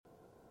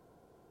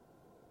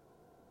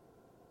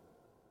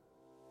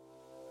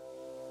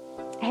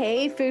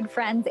Hey, food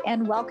friends,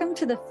 and welcome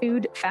to the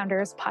Food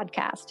Founders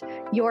Podcast,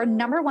 your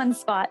number one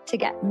spot to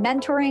get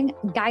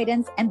mentoring,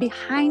 guidance, and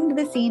behind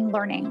the scene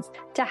learnings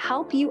to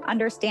help you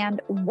understand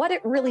what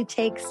it really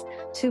takes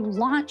to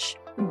launch,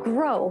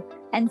 grow,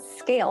 and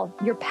scale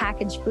your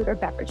packaged food or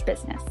beverage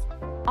business.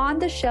 On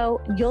the show,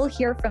 you'll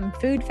hear from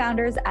food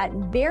founders at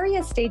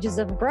various stages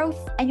of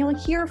growth, and you'll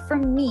hear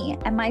from me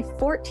and my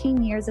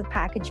 14 years of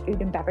packaged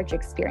food and beverage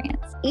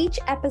experience. Each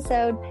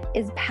episode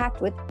is packed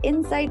with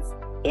insights,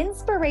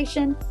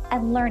 inspiration,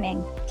 and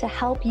learning to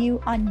help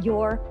you on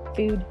your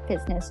food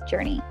business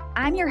journey.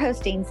 I'm your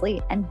host,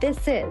 Ainsley, and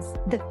this is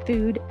the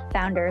Food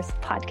Founders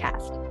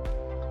Podcast.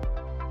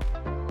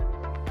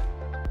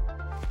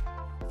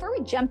 Before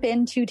we jump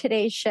into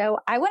today's show,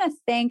 I want to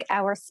thank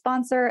our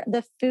sponsor,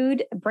 the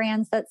Food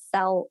Brands That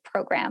Sell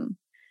program.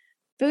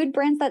 Food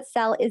Brands That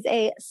Sell is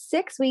a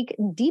 6-week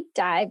deep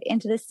dive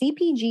into the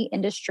CPG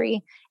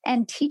industry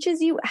and teaches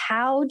you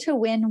how to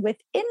win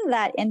within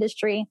that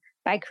industry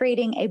by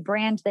creating a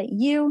brand that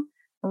you,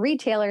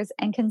 retailers,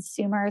 and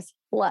consumers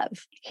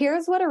love.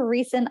 Here's what a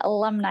recent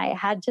alumni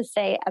had to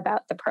say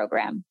about the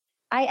program.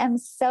 I am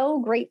so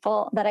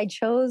grateful that I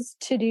chose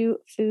to do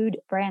Food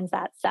Brands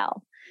That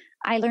Sell.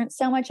 I learned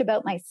so much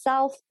about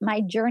myself,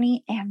 my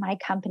journey, and my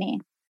company.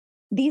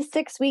 These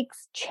 6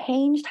 weeks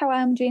changed how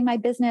I'm doing my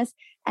business,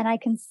 and I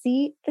can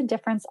see the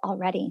difference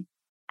already.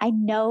 I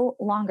no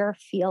longer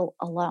feel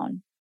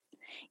alone.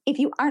 If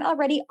you aren't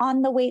already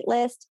on the wait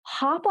list,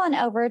 hop on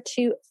over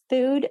to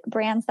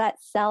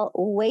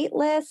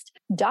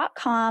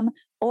foodbrandsthatsellwaitlist.com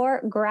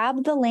or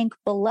grab the link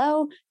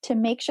below to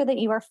make sure that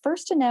you are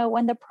first to know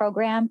when the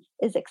program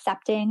is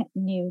accepting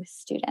new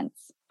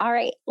students. All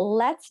right,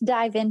 let's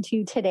dive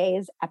into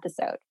today's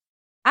episode.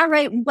 All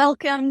right,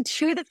 welcome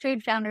to the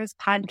Food Founders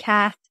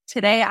Podcast.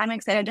 Today, I'm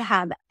excited to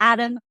have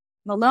Adam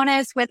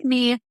Malones with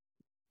me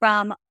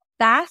from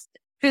Fast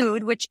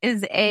Food, which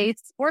is a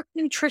sports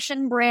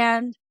nutrition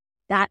brand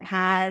that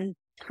has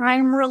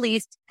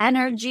time-released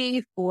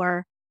energy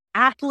for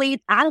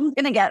athletes. Adam's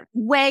going to get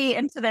way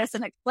into this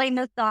and explain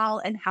this all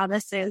and how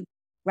this is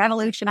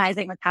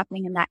revolutionizing what's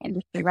happening in that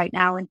industry right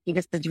now and he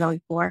just is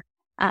really for.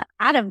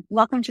 Adam,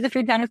 welcome to the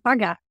Food Founders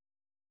Podcast.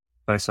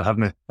 Thanks for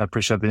having me. I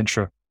appreciate the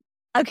intro.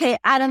 Okay,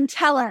 Adam,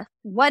 tell us,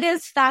 what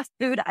is Fast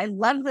Food? I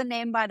love the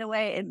name, by the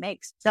way. It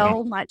makes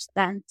so much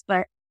sense.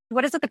 But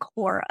what is at the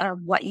core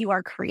of what you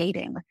are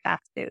creating with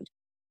Fast Food?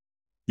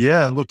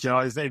 Yeah, look,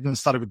 I even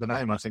started with the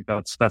name. I think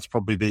that's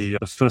probably the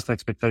first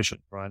expectation,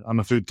 right? I'm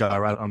a food guy,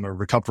 right? I'm a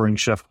recovering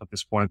chef at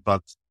this point,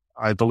 but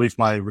I believe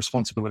my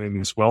responsibility in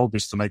this world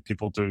is to make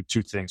people do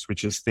two things,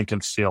 which is think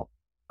and feel.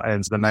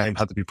 And the name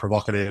had to be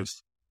provocative.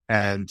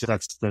 And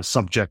that's the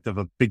subject of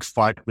a big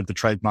fight with the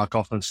trademark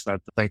office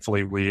that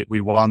thankfully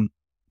we won.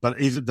 But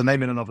even the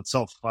name in and of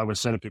itself, I always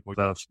say to people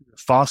that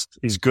fast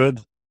is good,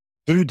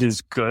 food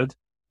is good,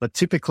 but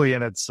typically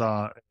in its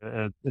a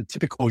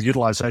typical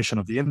utilization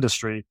of the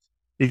industry,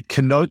 it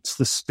connotes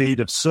the speed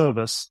of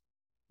service,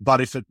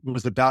 but if it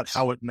was about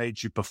how it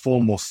made you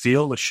perform or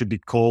feel, it should be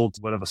called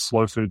whatever,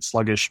 slow food,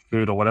 sluggish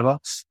food, or whatever.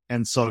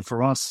 And so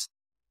for us,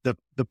 the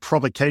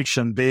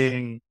provocation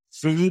being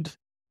food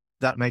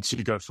that makes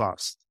you go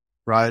fast,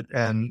 right?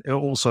 And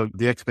also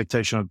the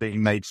expectation of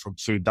being made from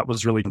food. That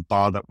was really the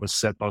bar that was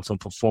set both on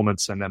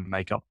performance and then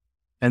makeup.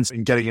 And so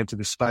in getting into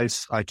this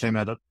space, I came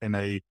at it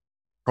in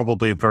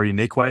probably a very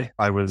unique way.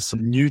 I was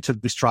new to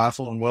this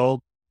triathlon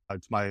world.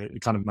 It's my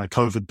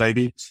COVID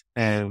baby.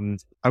 And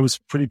I was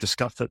pretty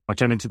disgusted. I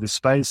came into this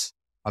space.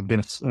 I've been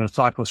a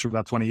cyclist for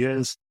about 20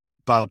 years,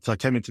 but I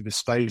came into this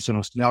space and I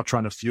was now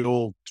trying to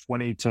fuel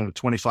 20 to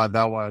 25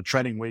 hour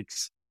training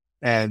weeks.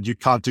 And you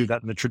can't do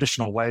that in the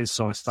traditional way.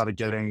 So I started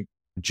getting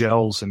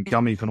gels and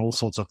gummies and all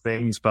sorts of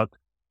things. But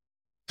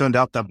turned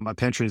out that my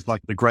pantry is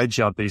like the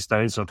graveyard these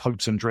days of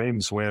hopes and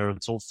dreams, where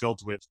it's all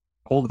filled with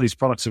all of these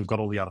products who've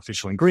got all the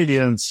artificial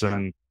ingredients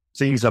and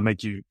things that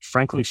make you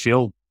frankly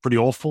feel pretty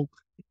awful.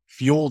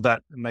 Fuel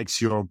that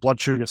makes your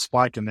blood sugar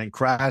spike and then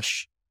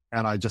crash.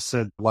 And I just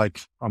said,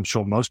 like, I'm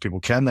sure most people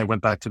can. I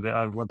went back to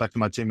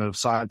my team of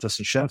scientists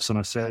and chefs. And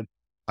I said,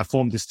 I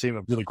formed this team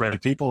of really great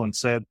people and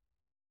said,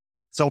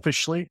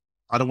 selfishly,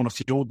 I don't want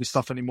to fuel this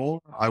stuff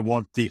anymore. I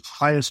want the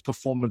highest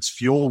performance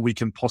fuel we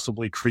can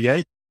possibly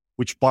create,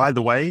 which, by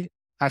the way,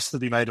 has to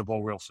be made of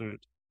all real food.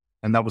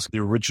 And that was the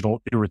original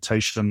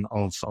iteration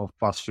of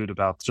fast food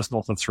about just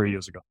north of 3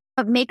 years ago.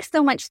 It makes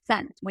so much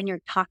sense when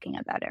you're talking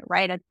about it,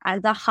 right?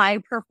 As a high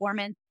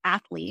performance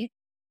athlete,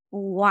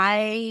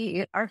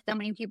 why are so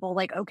many people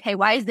like, okay,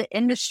 why has the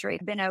industry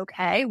been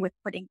okay with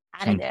putting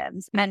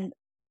additives and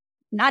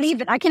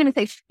I can't even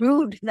say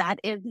food that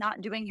is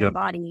not doing your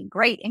body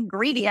great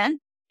ingredient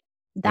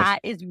that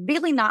is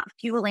really not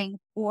fueling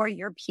for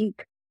your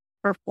peak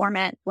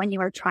performance when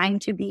you are trying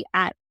to be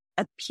at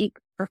a peak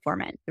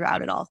performance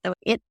throughout it all. So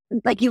it's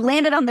like you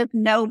landed on this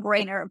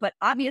no-brainer, but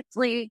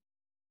obviously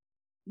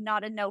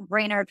not a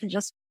no-brainer to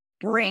just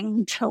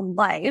bring to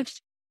life.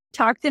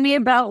 Talk to me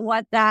about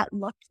what that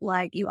looked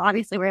like. You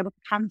obviously were able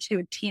to come to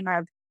a team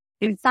of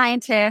food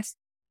scientists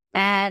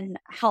and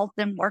help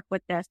them work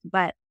with this,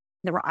 but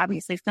there were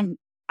obviously some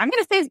I'm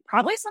going to say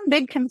probably some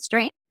big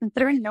constraints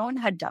considering no one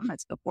had done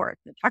this before.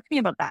 So talk to me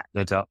about that.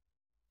 No doubt.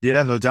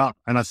 Yeah, no doubt.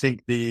 And I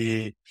think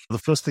the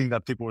first thing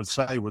that people would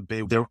say would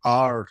be there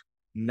are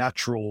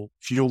natural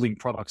fueling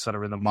products that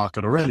are in the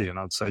market already. And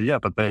I'd say, yeah,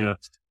 but they are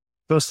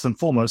first and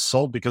foremost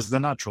sold because they're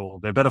natural.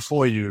 They're better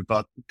for you,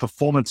 but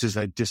performance is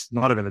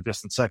not even a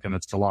distant second.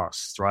 It's the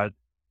last, right?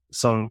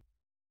 So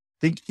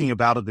thinking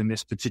about it in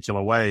this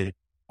particular way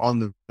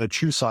on the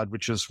Chew side,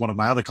 which is one of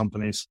my other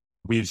companies,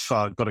 we've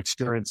got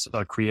experience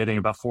creating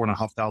about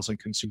 4,500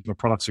 consumer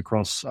products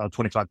across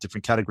 25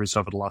 different categories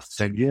over the last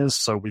 10 years.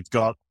 So we've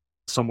got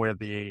somewhere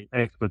the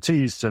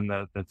expertise and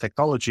the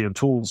technology and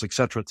tools, et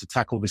cetera, to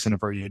tackle this in a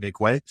very unique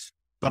way.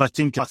 But I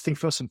think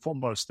first and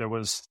foremost, there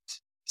was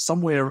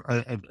somewhere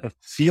a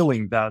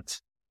feeling that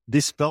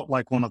this felt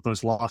like one of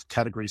those last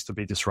categories to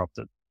be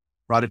disrupted,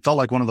 right? It felt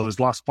like one of those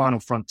last final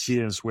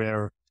frontiers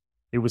where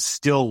it was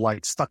still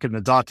like stuck in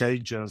the dark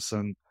ages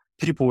and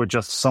people were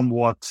just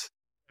somewhat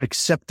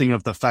accepting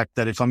of the fact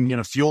that if I'm going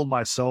to fuel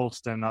myself,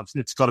 then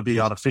it's got to be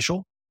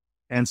artificial.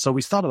 And so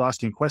we started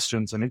asking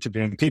questions and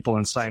interviewing people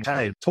and saying,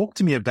 hey, talk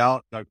to me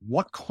about like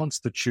what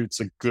constitutes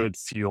a good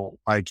fuel?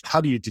 Like, how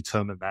do you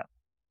determine that?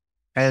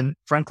 And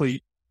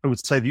frankly, I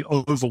would say the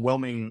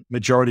overwhelming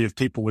majority of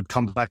people would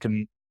come back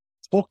and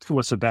talk to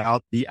us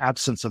about the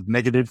absence of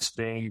negatives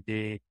being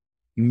the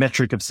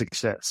metric of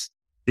success.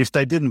 If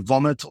they didn't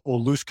vomit or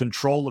lose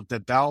control of their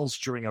bowels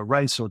during a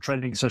race or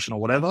training session or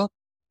whatever.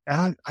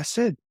 And I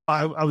said,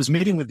 I was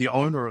meeting with the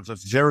owner of a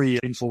very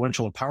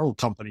influential apparel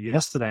company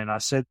yesterday. And I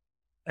said,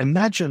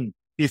 imagine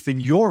if in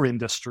your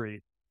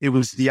industry, it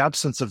was the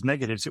absence of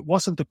negatives. It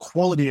wasn't the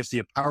quality of the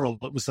apparel.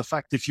 It was the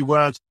fact if you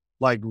weren't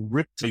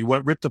you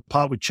weren't ripped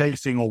apart with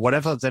chafing or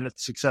whatever, then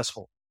it's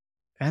successful.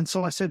 And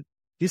so I said,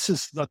 this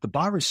is like the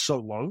bar is so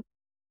low.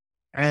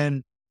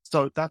 And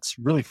so that's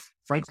really,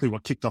 frankly,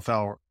 what kicked off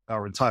our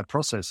entire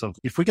process of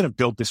if we're going to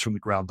build this from the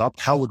ground up,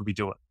 how would we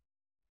do it?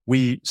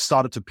 We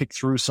started to pick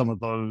through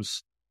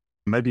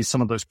maybe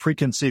some of those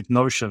preconceived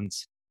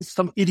notions,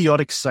 some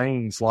idiotic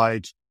sayings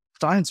like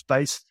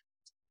science-based.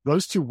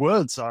 Those two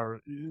words are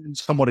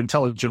somewhat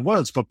intelligent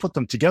words, but put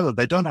them together,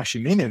 they don't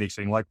actually mean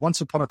anything. Like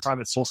once upon a time,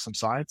 it saw some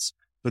science,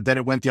 but then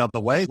it went the other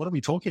way. What are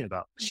we talking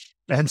about?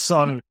 And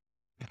so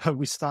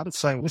we started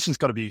saying, this has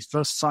got to be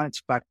first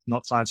science-backed,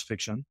 not science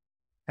fiction.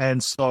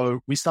 And so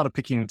we started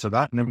picking into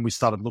that. And then we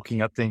started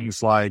looking at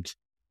things like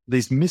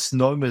these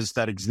misnomers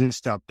that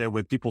exist out there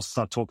where people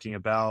start talking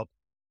about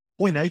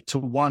 0.8 to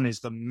 1 is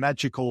the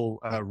magical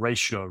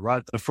ratio,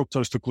 right? The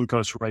fructose to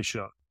glucose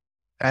ratio.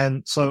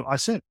 And so I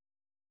said,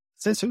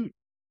 says who?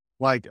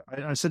 Like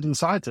I said to the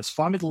scientists,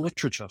 find me the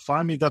literature,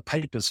 find me the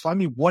papers, find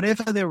me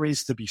whatever there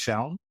is to be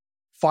found,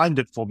 find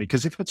it for me.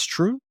 Because if it's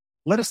true,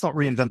 let us not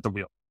reinvent the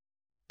wheel.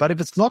 But if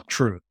it's not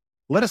true,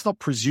 let us not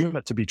presume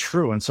it to be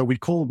true. And so we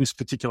call this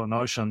particular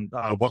notion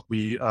what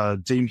we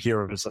deem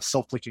here as a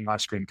self-licking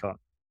ice cream cone,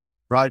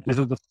 right? This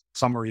is the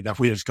summary that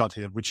we have got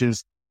here, which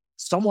is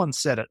someone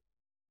said it,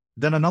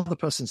 then another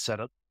person said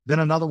it, then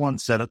another one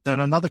said it, then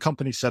another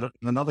company said it,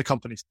 and another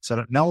company said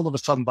it. Now, all of a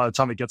sudden, by the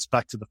time it gets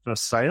back to the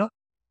first sayer,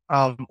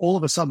 all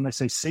of a sudden they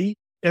say, see,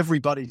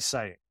 everybody's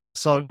saying.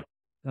 So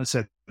I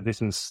said,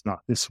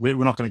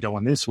 we're not going to go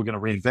on this. We're going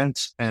to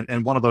reinvent.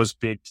 And one of those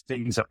big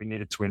things that we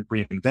needed to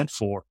reinvent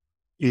for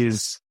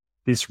is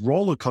this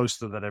roller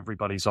coaster that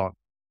everybody's on.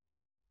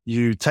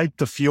 You take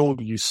the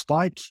fuel, you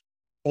spike,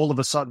 all of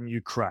a sudden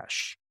you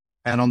crash.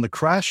 And on the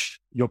crash,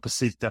 your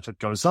perceived effort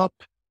goes up.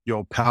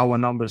 Your power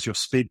numbers, your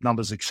speed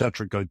numbers,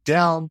 etc., go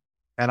down.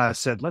 And I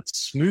said, let's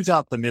smooth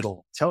out the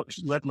middle.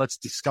 Let's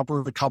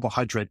discover the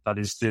carbohydrate that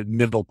is the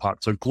middle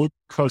part. So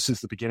glucose is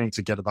the beginning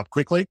to get it up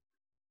quickly.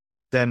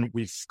 Then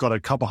we've got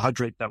a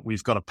carbohydrate that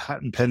we've got a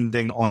patent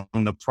pending on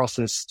the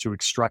process to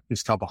extract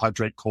this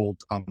carbohydrate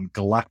called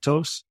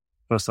galactose.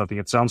 First, I think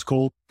it sounds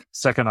cool.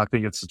 Second, I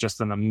think it's just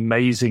an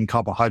amazing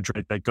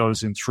carbohydrate that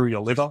goes in through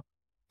your liver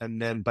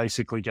and then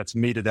basically gets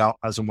meted out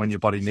as and when your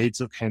body needs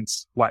it,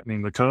 hence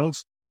flattening the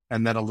curve.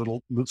 And then a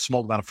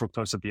small amount of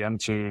fructose at the end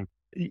to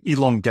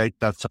elongate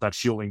that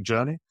fueling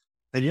journey.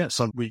 And yeah,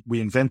 so we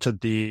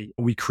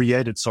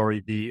created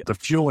the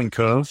fueling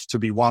curve to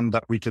be one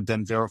that we could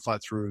then verify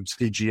through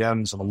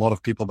CGMs and a lot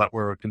of people that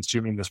were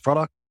consuming this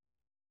product.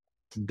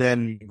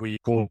 Then we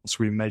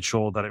made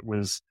sure that it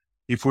was,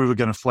 if we were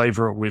going to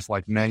flavor it with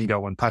like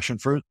mango and passion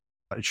fruit,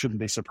 it shouldn't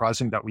be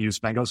surprising that we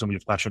use mangoes and we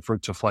use passion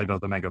fruit to flavor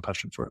the mango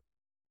passion fruit.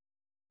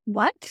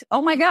 What?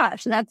 Oh my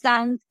gosh, that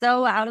sounds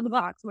so out of the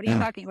box. What are you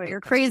talking about? You're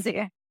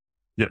crazy.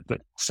 Yeah,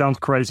 that sounds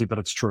crazy, but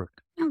it's true.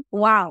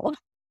 Wow.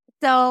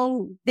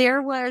 So this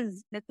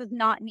was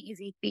not an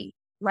easy feat.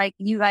 Like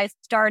you guys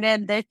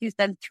started this, you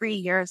said 3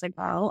 years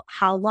ago.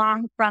 How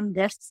long from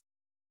this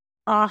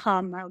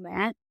aha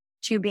moment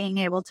to being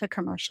able to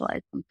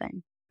commercialize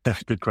something?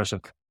 Good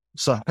question.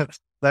 So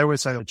they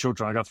always say,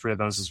 children, I got 3 of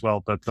those as well,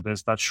 but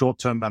there's that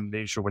short-term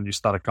amnesia when you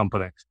start a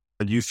company.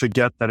 And you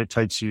forget that it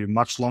takes you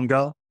much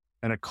longer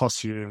and it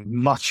costs you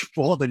much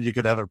more than you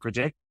could ever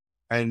predict.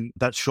 And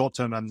that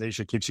short-term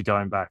amnesia keeps you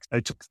going back.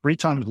 It took 3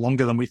 times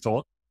longer than we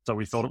thought. So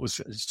we thought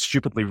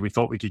we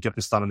thought we could get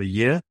this done in a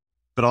year.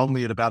 but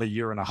only at about a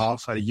year and a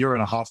half. At a year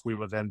and a half, we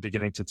were then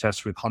beginning to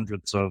test with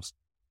hundreds of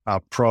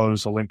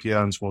pros,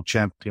 Olympians, world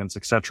champions,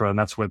 etc. And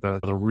that's where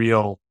the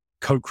real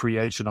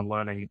co-creation and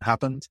learning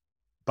happened.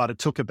 But it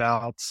took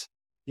about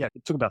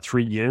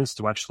 3 years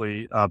to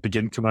actually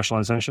begin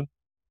commercialization,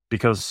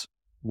 because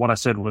what I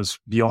said was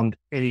beyond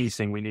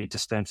anything, we need to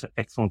stand for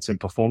excellence in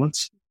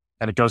performance.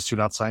 And it goes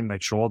without saying,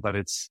 make sure that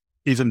it's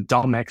even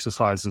dumb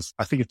exercises.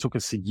 I think it took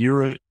us a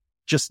year,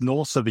 just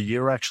north of a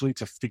year actually,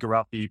 to figure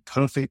out the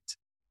perfect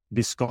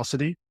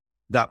viscosity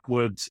that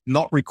would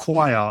not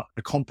require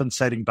a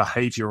compensating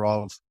behavior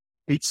of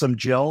eat some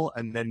gel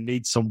and then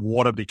need some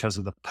water because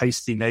of the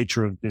pasty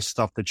nature of this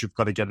stuff that you've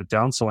got to get it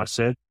down. So I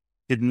said,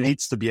 it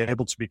needs to be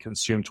able to be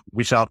consumed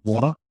without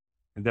water.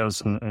 And there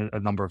was a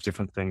number of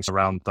different things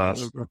around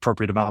the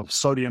appropriate amount of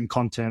sodium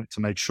content to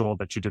make sure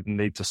that you didn't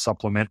need to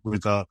supplement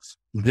with a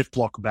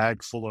Ziploc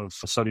bag full of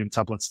sodium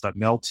tablets that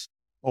melt,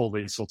 all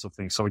these sorts of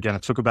things. So again,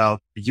 it took about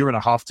a year and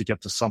a half to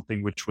get to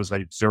something which was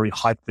a very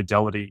high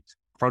fidelity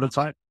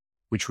prototype,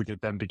 which we could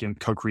then begin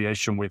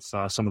co-creation with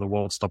some of the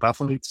world's top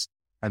athletes.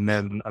 And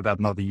then about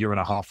another year and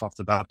a half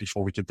after that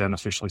before we could then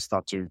officially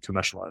start to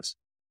commercialize.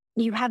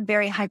 You have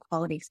very high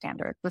quality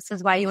standards. This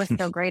is why you were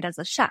so great as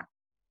a chef.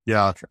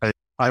 Yeah.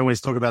 I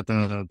always talk about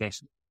a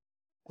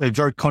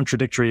very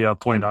contradictory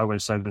point. I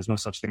always say there's no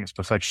such thing as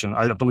perfection.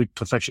 I believe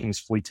perfection is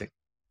fleeting.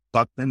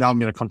 But now I'm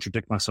going to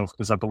contradict myself,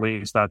 because I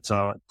believe that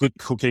good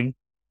cooking,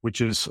 which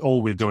is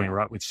all we're doing,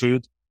 right, with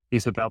food,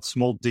 is about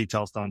small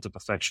details done to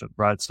perfection,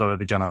 right? So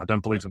again, I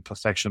don't believe in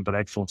perfection, but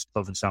excellence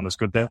doesn't sound as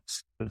good there.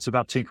 It's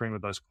about tinkering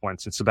with those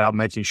points. It's about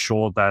making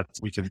sure that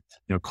we can,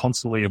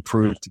 constantly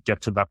improve to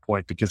get to that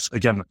point. Because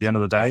again, at the end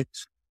of the day,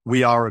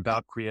 we are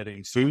about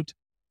creating food.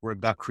 We're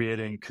about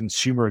creating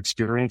consumer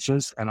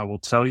experiences. And I will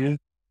tell you,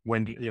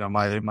 when,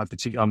 my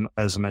particular,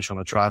 as I mentioned,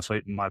 I'm a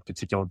triathlete, and my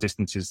particular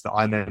distance is the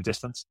Ironman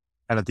distance.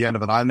 And at the end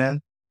of an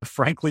Ironman,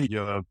 frankly,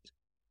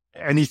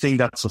 anything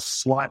that's a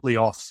slightly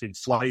off in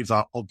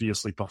flavor,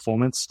 obviously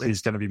performance,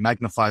 is going to be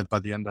magnified by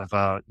the end of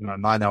a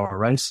 9-hour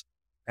race.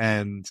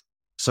 And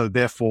so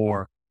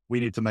therefore we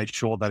need to make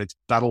sure that it's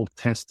battle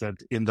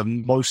tested in the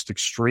most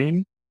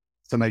extreme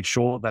to make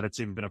sure that it's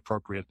even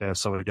appropriate there.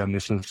 So again,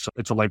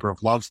 it's a labor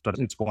of love, but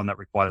it's one that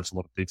requires a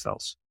lot of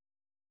details.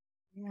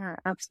 Yeah,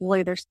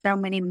 absolutely. There's so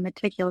many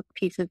meticulous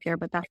pieces here,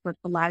 but that's what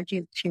allows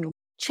you to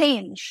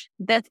change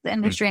this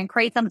industry and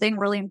create something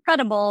really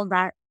incredible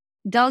that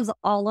does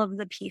all of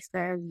the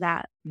pieces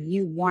that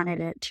you wanted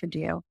it to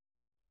do.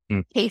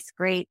 Tastes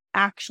great,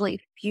 actually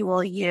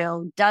fuel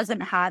you,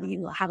 doesn't have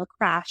you have a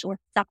crash or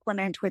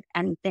supplement with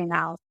anything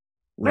else.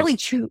 Really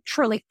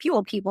truly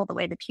fuel people the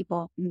way that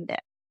people need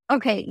it.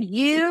 Okay,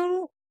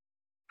 you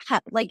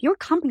have, your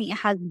company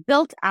has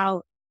built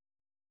out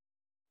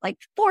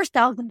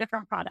 4,000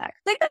 different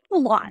products. That's a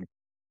lot.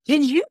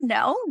 Did you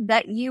know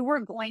that you were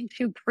going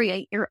to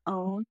create your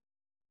own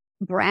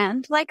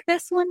brand like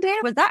this one day?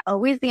 Was that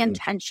always the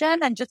intention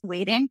and just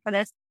waiting for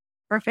this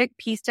perfect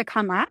piece to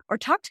come out? Or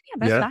talk to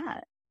me about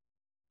that.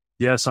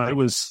 Yeah, so it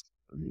was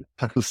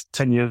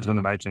 10 years in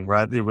the making,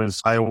 right?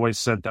 I always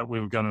said that we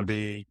were going to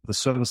be the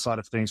service side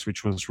of things,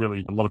 which was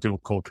really, a lot of people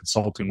call it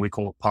consulting. We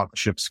call it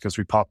partnerships, because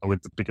we partner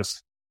with the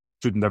biggest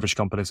food and beverage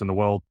companies in the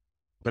world.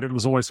 But it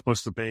was always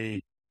supposed to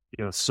be,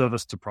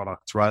 service to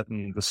products, right?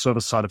 And the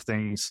service side of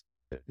things,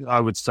 I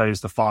would say, is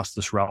the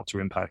fastest route to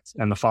impact.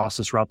 And the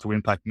fastest route to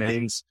impact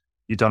means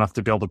you don't have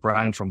to build a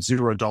brand from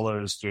 $0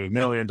 to $1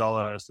 million to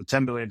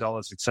 $10 billion,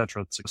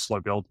 etc. It's a slow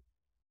build.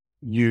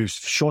 You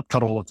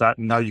shortcut all of that,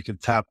 and now you can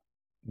tap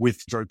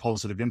with very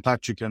positive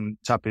impact. You can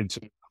tap into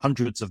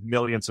hundreds of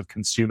millions of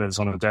consumers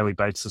on a daily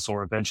basis,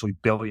 or eventually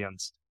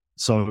billions.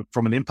 So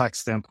from an impact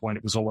standpoint,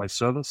 it was always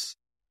service.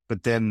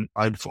 But then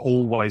I've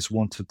always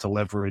wanted to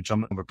leverage,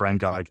 I'm a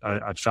brand guy.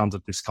 I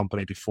founded this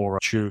company before,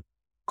 Chew,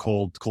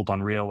 called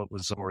Unreal.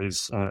 It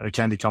is a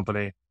candy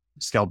company,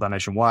 scaled that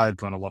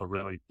nationwide, learned a lot of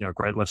really,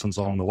 great lessons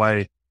along the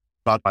way.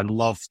 But I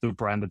love the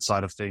branded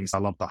side of things. I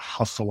love the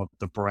hustle of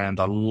the brand.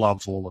 I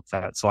love all of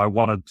that. So I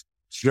wanted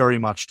very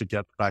much to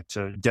get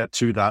to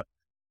that,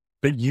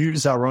 but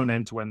use our own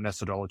end-to-end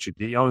methodology,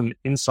 the own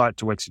insight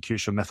to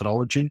execution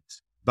methodology,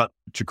 but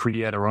to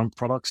create our own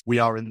products. We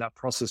are in that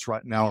process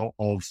right now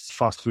of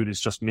fast food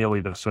is just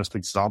merely the first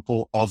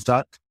example of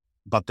that.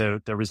 But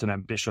there is an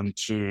ambition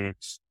to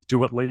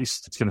do at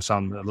least, it's going to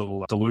sound a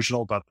little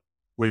delusional, but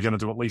we're going to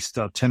do at least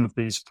 10 of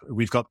these.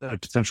 We've got a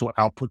potential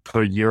output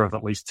per year of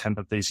at least 10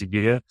 of these a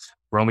year.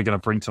 We're only going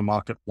to bring to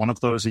market one of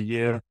those a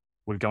year.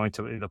 We're going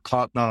to either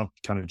partner,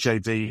 kind of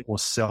JV, or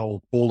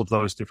sell all of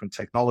those different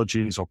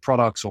technologies or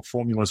products or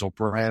formulas or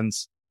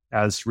brands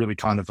as really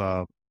kind of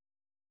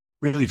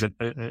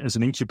as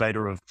an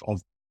incubator of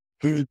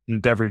food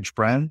and beverage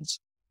brands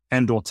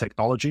and or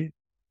technology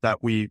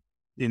that we,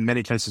 in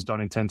many cases,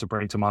 don't intend to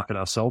bring to market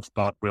ourselves,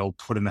 but we'll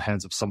put in the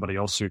hands of somebody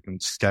else who can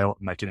scale it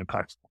and make an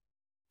impact.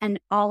 And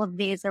all of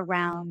these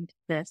around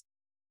this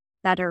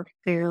better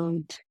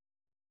food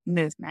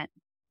movement,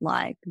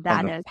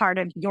 that is part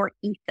of your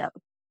ethos.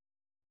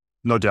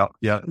 No doubt.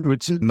 Yeah.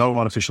 No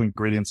artificial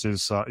ingredients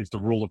is the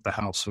rule of the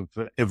house of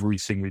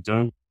everything we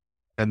do.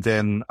 And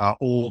then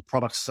all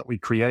products that we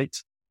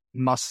create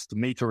must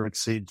meet or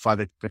exceed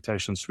 5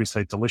 expectations. We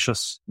say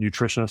delicious,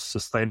 nutritious,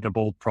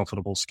 sustainable,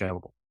 profitable,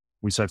 scalable.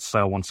 We say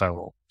fail one, fail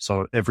all.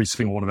 So every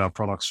single one of our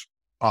products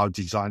are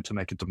designed to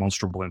make a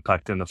demonstrable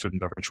impact in the food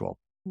and beverage world.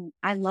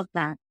 I love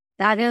that.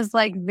 That is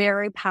like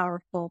very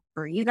powerful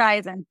for you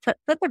guys and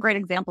that's a great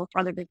example for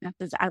other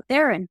businesses out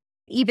there. And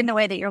even the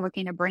way that you're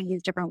looking to bring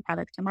these different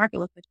products to market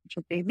with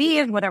potential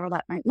JVs, whatever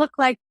that might look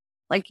like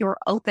you're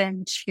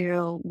open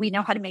to, we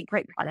know how to make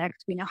great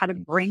products. We know how to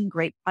bring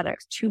great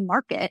products to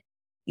market.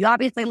 You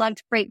obviously love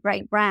to create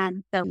great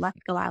brands. So let's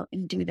go out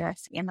and do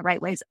this in the right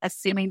ways,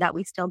 assuming that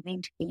we still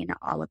maintain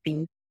all of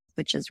these,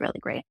 which is really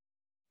great.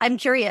 I'm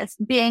curious,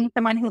 being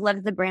someone who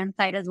loves the brand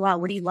side as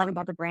well, what do you love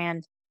about the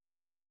brand?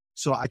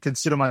 So I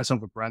consider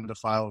myself a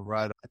brandophile,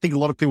 right? I think a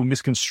lot of people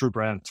misconstrue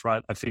brands,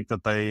 right? I think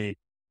that they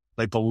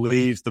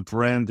believe the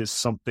brand is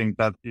something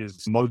that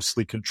is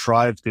mostly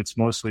contrived. It's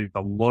mostly the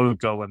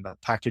logo and the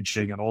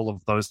packaging and all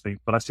of those things.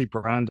 But I see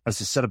brand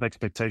as a set of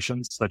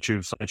expectations that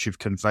you've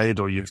conveyed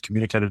or you've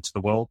communicated to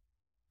the world.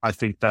 I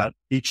think that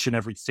each and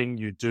everything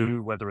you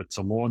do, whether it's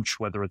a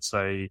launch, whether it's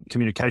a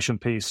communication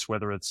piece,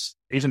 whether it's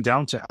even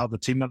down to how the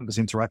team members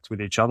interact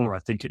with each other, I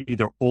think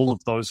either all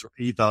of those or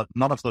either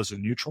none of those are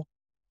neutral.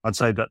 I'd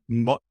say that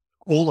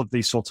all of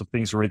these sorts of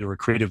things are either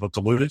accretive or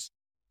dilutive.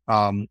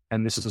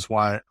 And this is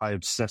why I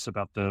obsess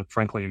about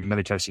frankly, in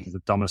many cases, the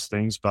dumbest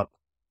things. But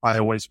I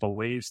always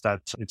believe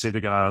that it's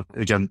either going to,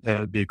 again,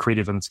 be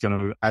accretive and it's going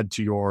to add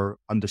to your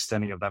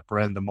understanding of that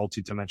brand, the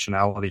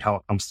multidimensionality, how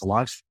it comes to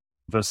life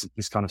versus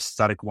this kind of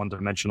static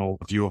one-dimensional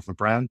view of a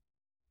brand.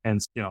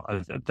 And,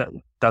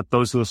 that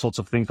those are the sorts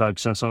of things I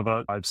obsess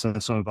over. I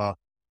obsess over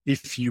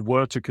if you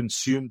were to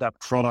consume that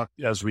product,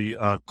 as we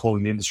call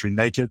in the industry,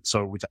 naked,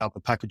 so without the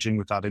packaging,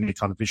 without any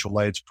kind of visual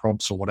aids,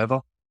 prompts or whatever,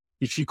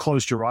 if you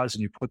closed your eyes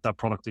and you put that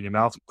product in your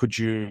mouth, could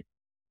you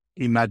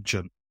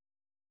imagine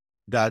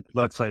that,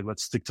 let's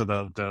stick to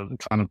the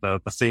kind of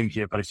the theme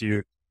here, but if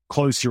you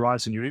close your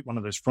eyes and you eat one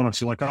of those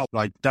products, you're like, oh,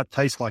 like that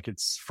tastes like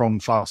it's from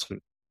fast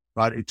food,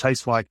 right? It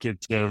tastes like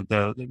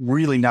the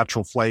really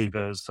natural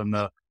flavors and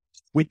the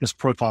sweetness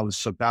profile is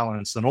so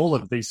balanced and all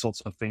of these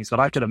sorts of things that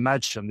I could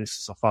imagine this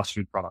is a fast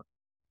food product.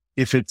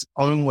 If it's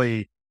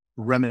only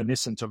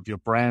reminiscent of your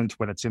brand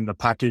when it's in the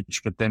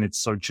package, but then it's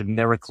so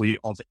generically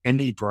of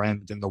any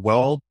brand in the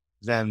world,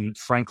 then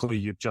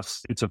frankly,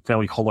 it's a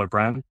fairly hollow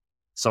brand.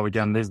 So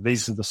again,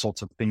 these are the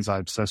sorts of things I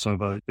obsess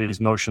over, these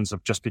notions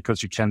of just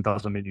because you can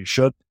doesn't mean you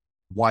should.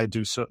 Why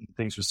do certain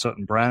things with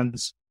certain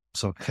brands?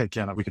 So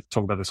again, we could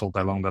talk about this all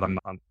day long, but I'm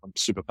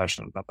super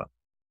passionate about that.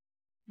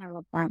 I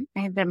love that.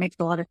 I think that makes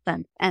a lot of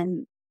sense.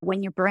 And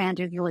when your brand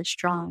is really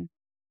strong,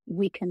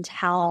 we can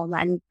tell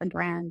that it's the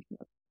brand,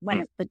 when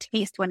it's the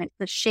taste, when it's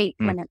the shape,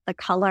 when it's the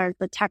color,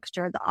 the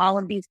texture, all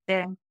of these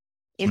things.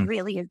 It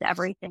really is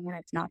everything. And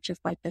it's not just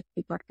like the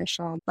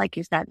superficial, like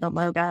you said, the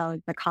logo,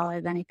 the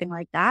colors, anything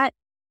like that.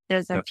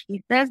 There's a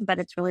pieces, but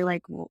it's really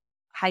like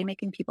how you're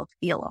making people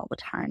feel all the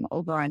time,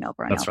 over and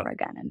over and over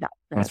again. And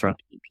that's the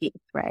key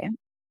piece, right?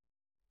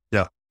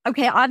 Yeah.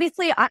 Okay.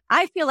 Obviously,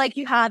 I feel like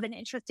you have an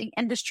interesting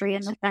industry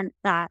in the sense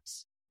that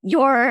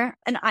you're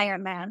an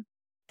Iron Man.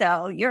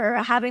 So you're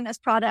having this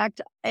product.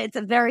 It's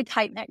a very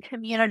tight-knit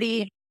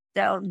community.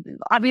 So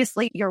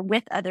obviously you're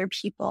with other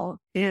people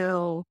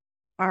who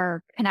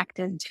are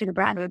connected to the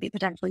brand, would be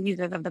potential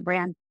users of the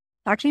brand.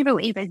 Talk to me about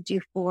what you guys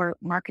do for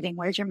marketing.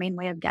 What is your main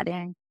way of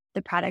getting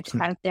the product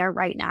out there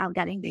right now,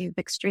 getting these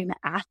extreme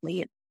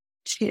athletes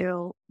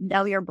to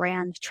know your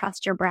brand,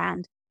 trust your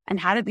brand, and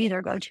how to be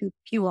their go-to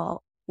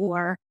fuel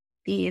for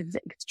these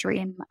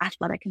extreme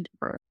athletic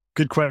endeavors?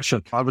 Good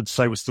question. I would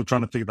say we're still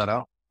trying to figure that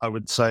out. I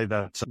would say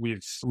that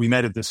we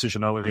made a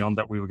decision early on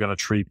that we were going to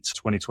treat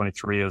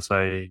 2023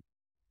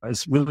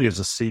 as really a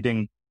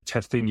seeding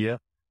testing year.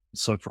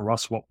 So for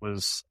us, what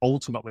was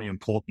ultimately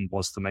important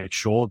was to make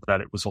sure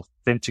that it was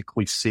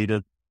authentically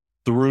seeded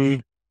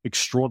through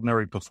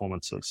extraordinary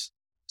performances.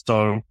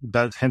 So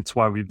that's hence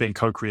why we've been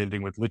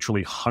co-creating with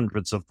literally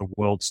hundreds of the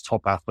world's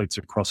top athletes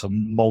across a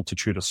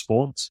multitude of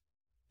sports,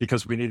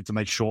 because we needed to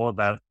make sure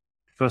that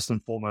first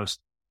and foremost,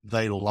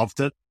 they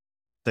loved it.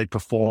 They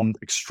performed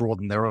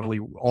extraordinarily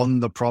on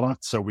the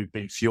product. So we've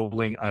been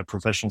fueling a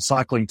professional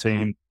cycling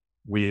team.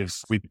 We've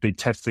been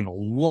testing a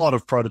lot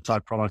of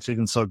prototype products,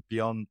 even so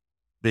beyond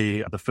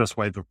the first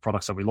wave of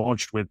products that we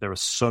launched with. There are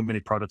so many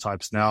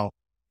prototypes now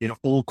in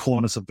all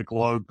corners of the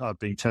globe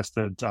being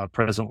tested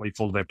presently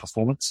for their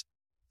performance.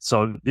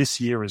 So this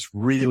year is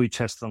really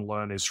test and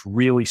learn, is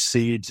really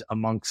seed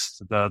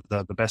amongst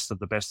the best of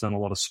the best in a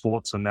lot of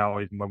sports. And now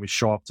even when we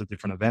show up to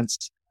different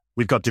events,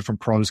 we've got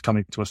different pros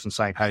coming to us and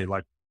saying, hey,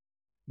 like,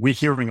 we're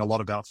hearing a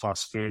lot about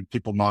fast food.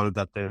 People know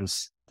that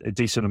there's a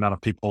decent amount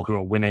of people who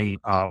are winning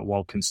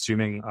while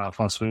consuming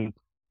fast food.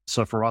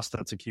 So for us,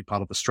 that's a key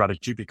part of the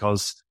strategy,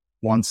 because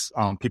once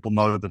people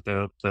know that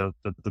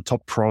the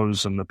top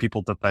pros and the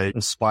people that they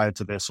aspire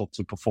to their sorts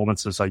of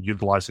performances are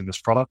utilizing this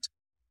product,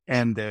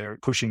 and they're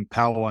pushing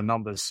power,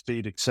 numbers,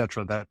 speed,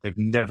 etc., that they've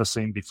never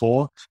seen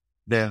before,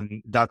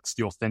 then that's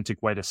the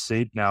authentic way to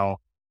seed. Now,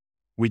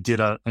 We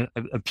did a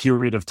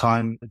period of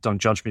time, don't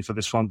judge me for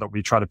this one, but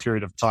we tried a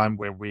period of time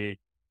where we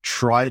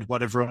tried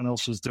what everyone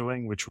else was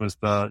doing, which was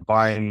the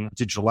buying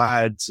digital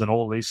ads and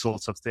all these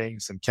sorts of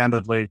things. And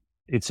candidly,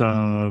 it's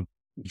a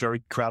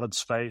very crowded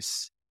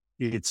space.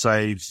 It's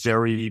a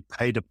very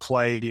pay to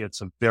play.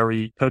 It's a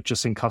very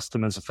purchasing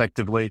customers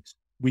effectively.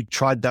 We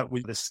tried that.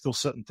 There's still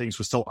certain things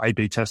we're still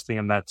A/B testing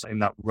in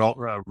that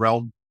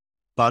realm,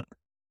 but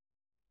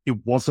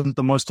it wasn't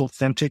the most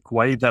authentic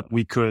way that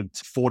we could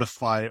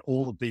fortify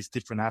all of these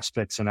different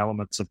aspects and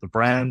elements of the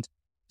brand.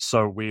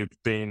 So we've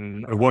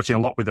been working a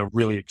lot with a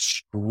really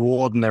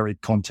extraordinary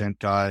content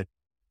guy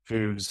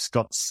who's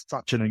got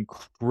such an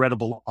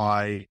incredible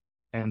eye.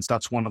 And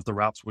that's one of the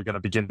routes we're going to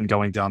begin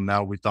going down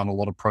now. We've done a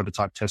lot of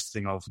prototype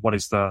testing of what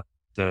is the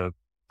kind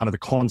of the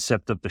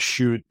concept of the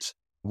shoot.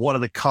 What are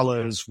the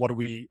colors? What are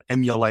we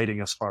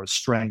emulating as far as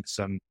strengths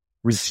and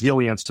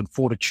resilience and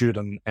fortitude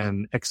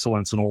and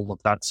excellence and all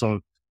of that? So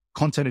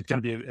content is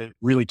going to be a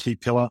really key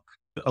pillar.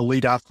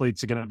 Elite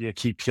athletes are going to be a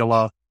key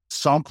pillar.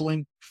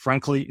 Sampling,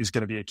 frankly, is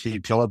going to be a key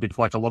pillar. Because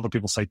like a lot of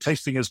people say,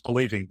 tasting is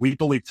believing. We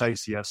believe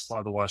taste, yes,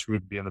 otherwise we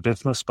wouldn't be in the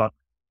business, but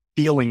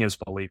feeling is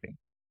believing.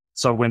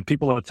 So when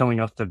people are telling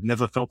us they've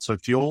never felt so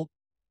fueled,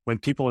 when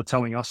people are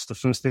telling us the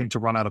first thing to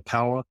run out of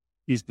power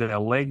is their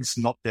legs,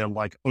 not their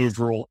like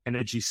overall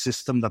energy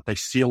system that they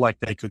feel like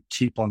they could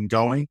keep on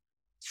going.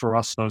 For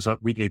us,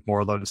 we need more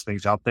of those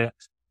things out there.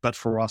 But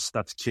for us,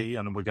 that's key.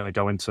 And we're going to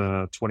go into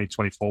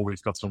 2024.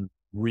 We've got some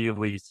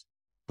really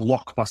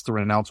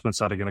blockbuster announcements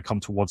that are going to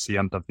come towards the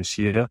end of this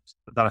year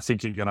that I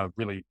think are going to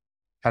really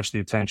catch the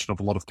attention of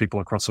a lot of people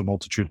across a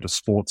multitude of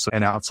sports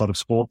and outside of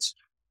sports.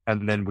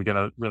 And then we're going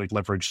to really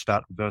leverage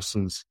that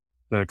versus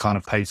the kind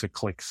of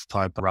pay-to-clicks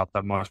type route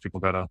that most people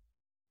go to.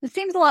 It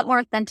seems a lot more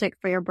authentic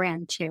for your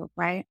brand too,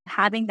 right?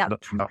 Having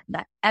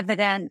that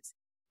evidence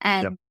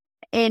and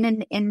in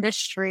an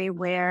industry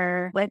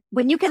where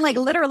when you can like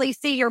literally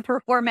see your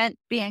performance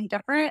being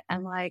different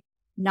and like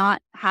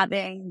not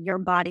having your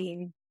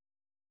body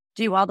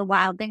do all the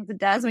wild things it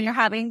does when you're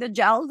having the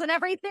gels and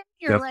everything,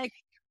 you're like,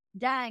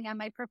 dang, and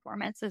my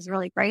performance is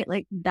really great.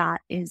 Like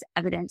that is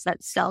evidence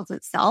that sells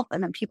itself.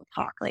 And then people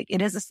talk. Like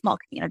it is a small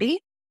community.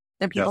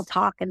 Then people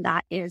talk, and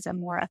that is a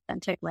more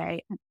authentic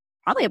way, and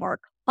probably a more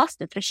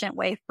cost efficient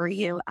way for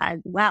you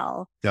as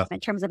well. In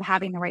terms of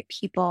having the right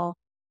people,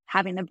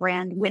 having the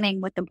brand,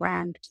 winning with the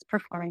brand, just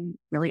performing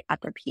really at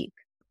their peak.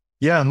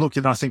 Yeah. And look,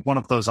 I think one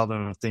of those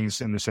other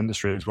things in this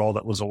industry as well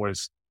that was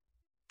always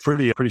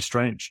pretty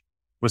strange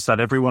was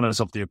that everyone is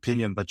of the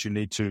opinion that you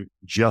need to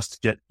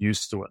just get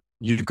used to it.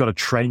 You've got to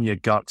train your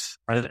gut.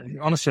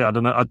 Honestly, I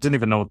don't know. I didn't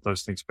even know what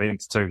those things mean,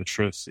 to tell you the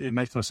truth. It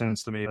makes no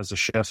sense to me as a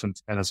chef and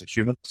as a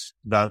human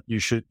that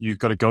you've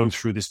got to go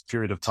through this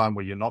period of time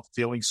where you're not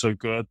feeling so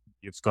good.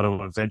 You've got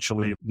to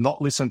eventually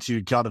not listen to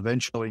your gut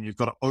eventually. You've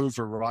got to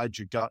override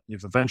your gut.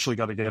 You've eventually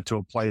got to get to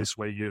a place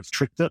where you've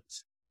tricked it.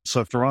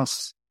 So for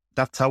us,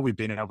 that's how we've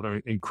been able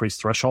to increase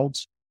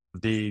thresholds.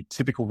 The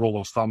typical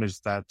rule of thumb is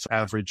that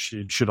average,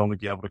 you should only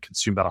be able to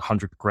consume about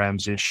 100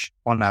 grams-ish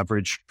on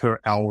average per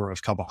hour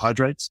of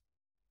carbohydrates.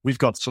 We've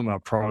got some of our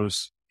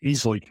pros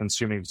easily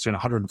consuming between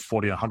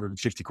 140 and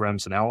 150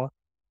 grams an hour.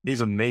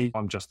 Even me,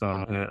 I'm just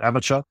an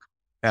amateur,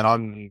 and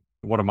I'm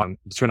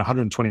between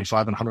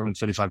 125 and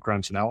 135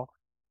 grams an hour.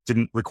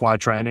 Didn't require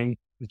training.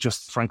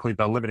 Just frankly,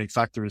 the limiting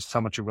factor is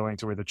how much you're willing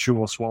to either chew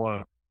or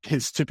swallow.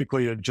 It's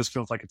typically, it just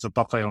feels like it's a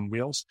buffet on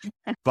wheels.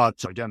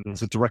 But again,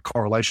 there's a direct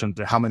correlation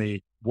to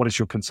what is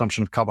your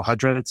consumption of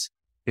carbohydrates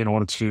in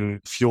order to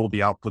fuel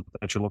the output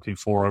that you're looking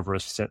for over a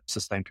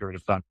sustained period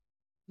of time.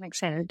 I'm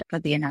excited for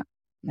the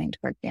announcement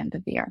towards the end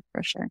of the year,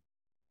 for sure.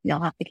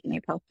 You'll have to keep me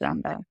posted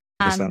on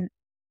that.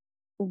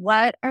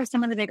 What are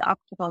some of the big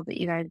obstacles that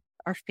you guys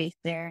are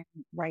facing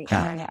right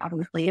now?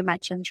 Obviously, you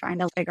mentioned trying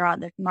to figure out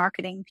this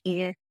marketing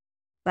piece,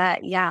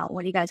 but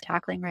what are you guys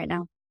tackling right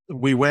now?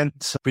 We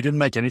didn't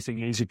make anything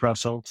easy for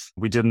ourselves.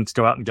 We didn't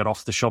go out and get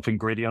off the shelf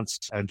ingredients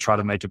and try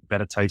to make a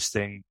better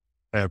tasting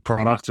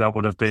product. That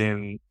would have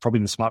been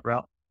probably the smart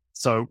route.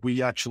 So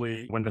we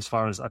actually went as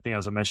far as, I think,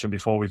 as I mentioned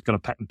before, we've got a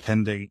patent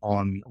pending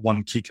on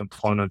one key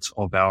component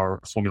of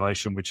our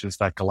formulation, which is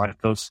that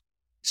galactose.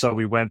 So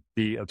we went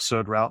the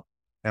absurd route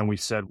and we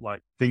said,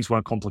 like, things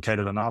weren't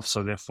complicated enough.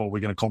 So therefore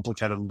we're going to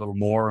complicate it a little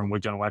more, and we're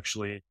going to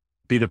actually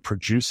be the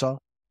producer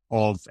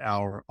of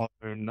our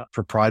own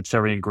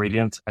proprietary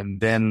ingredient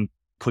and then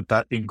put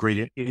that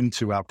ingredient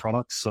into our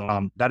products.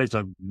 So that is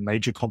a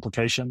major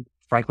complication.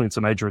 Frankly, it's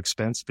a major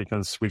expense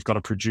because we've got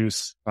to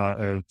produce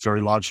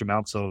very large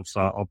amounts of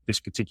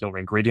this particular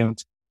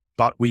ingredient.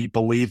 But we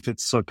believe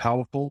it's so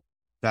powerful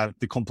that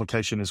the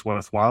complication is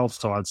worthwhile.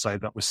 So I'd say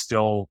that we're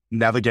still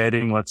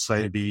navigating, let's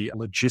say, the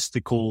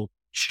logistical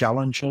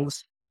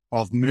challenges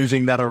of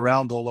moving that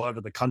around all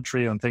over the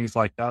country and things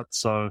like that.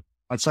 So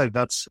I'd say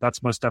that's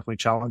most definitely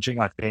challenging.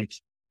 I think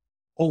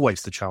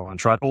always the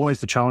challenge, right?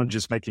 Always the challenge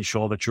is making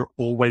sure that you're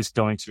always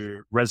going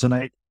to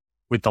resonate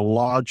with the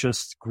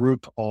largest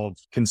group of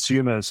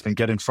consumers and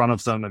get in front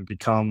of them and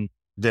become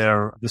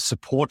the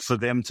support for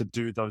them to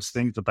do those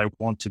things that they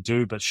want to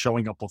do, but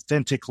showing up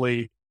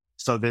authentically,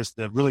 So there's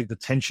really the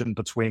tension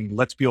between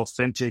let's be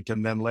authentic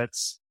and then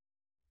let's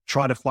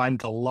try to find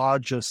the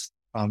largest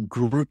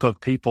group of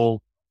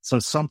people. So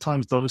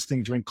sometimes those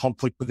things are in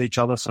conflict with each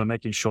other. So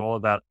making sure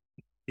that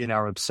in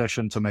our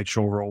obsession to make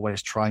sure we're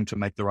always trying to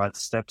make the right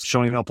steps,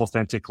 showing up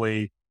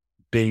authentically,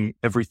 being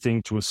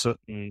everything to a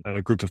certain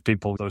group of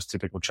people, those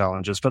typical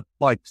challenges. But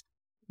like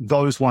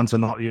those ones are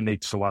not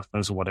unique to us.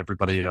 Those are what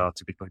everybody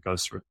typically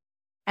goes through.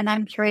 And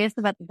I'm curious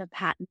about the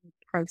patent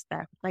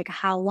process. Like,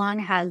 how long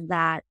has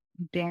that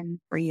been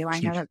for you? I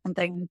know that's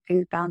something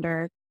food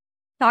founders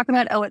talk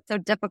about. Oh, it's so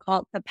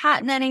difficult to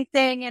patent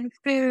anything in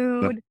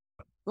food.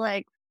 Yep.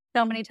 Like,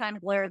 so many times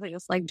lawyers are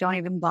just like, don't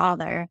even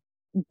bother.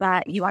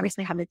 But you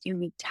obviously have this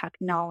unique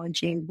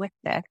technology with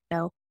this.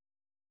 So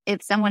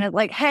if someone is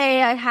like,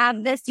 hey, I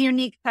have this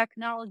unique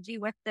technology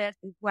with this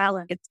as well,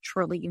 and it's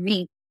truly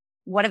unique,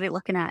 what are they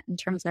looking at in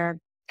terms of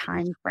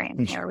time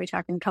frame? Are we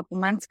talking a couple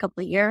months,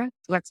 couple of years?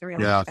 What's the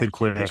real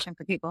expectation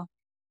for people?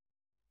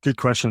 Good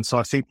question. So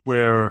I think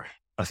we're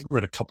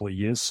at a couple of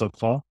years so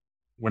far.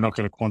 We're not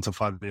going to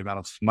quantify the amount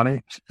of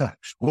money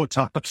or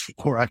time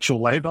or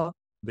actual labor,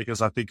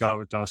 because I think I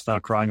would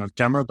start crying on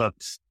camera. But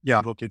yeah,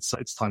 look, it's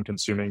time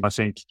consuming. I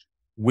think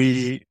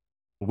we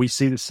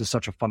see this as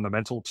such a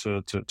fundamental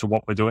to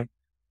what we're doing.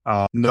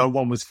 No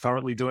one was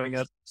currently doing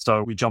it,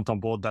 so we jumped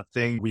on board that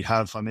thing. We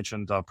have, I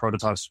mentioned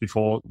prototypes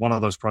before. One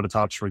of those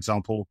prototypes, for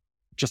example,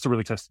 just to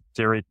really test the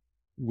theory,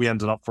 we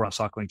ended up for our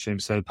cycling team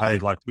said, hey,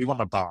 like we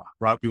want a bar,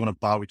 right? We want a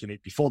bar we can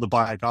eat before the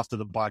bike, after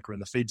the bike, or in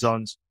the feed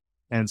zones.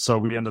 And so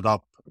we ended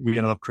up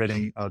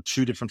creating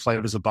 2 different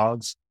flavors of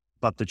bars.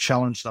 But the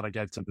challenge that I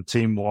gave to the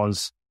team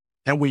was,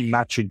 can we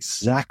match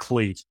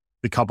exactly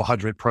the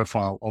carbohydrate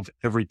profile of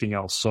everything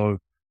else? So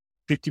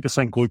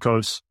 50%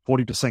 glucose,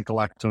 40%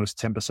 galactose,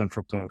 10%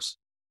 fructose.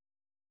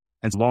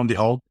 And lo and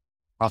behold,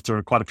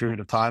 after quite a period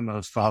of time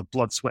of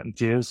blood, sweat, and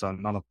tears,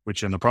 none of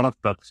which in the product,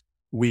 but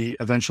we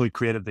eventually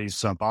created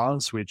these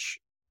bars, which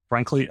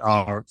frankly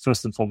are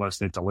first and foremost,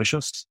 they're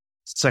delicious.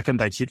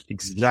 Second, they hit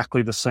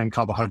exactly the same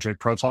carbohydrate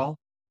profile,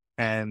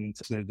 and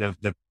they're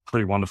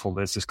pretty wonderful.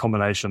 There's this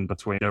combination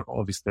between,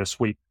 obviously they're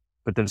sweet,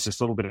 but there's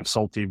this little bit of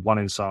salty. One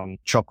is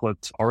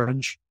chocolate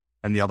orange,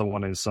 and the other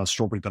one is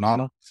strawberry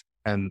banana.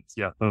 And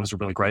yeah, those are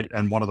really great.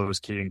 And one of those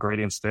key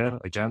ingredients there,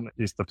 again,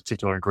 is the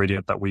particular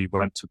ingredient that we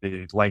went to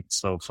the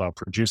lengths of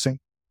producing.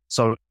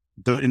 So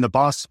in the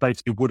bar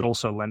space, it would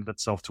also lend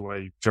itself to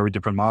a very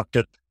different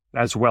market,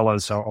 as well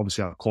as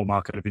obviously our core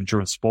market of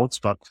endurance sports,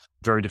 but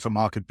very different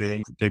market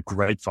being they're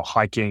great for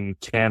hiking,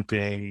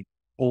 camping,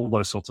 all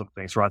those sorts of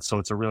things, right? So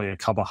it's really a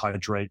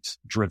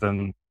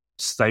carbohydrate-driven,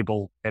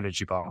 stable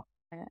energy bar.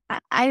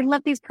 I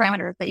love these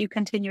parameters that you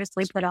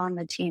continuously put on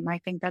the team. I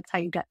think that's how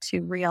you get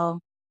to real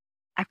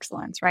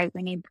excellence, right?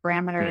 We need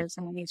parameters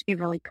and we need to be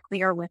really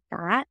clear with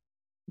that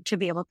to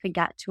be able to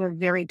get to a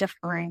very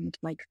different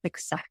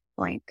success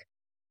point.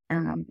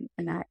 And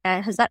that,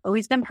 has that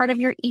always been part of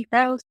your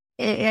ethos?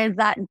 Is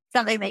that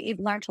something that you've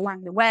learned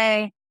along the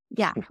way?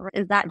 Yeah. Or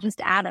is that just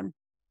Adam?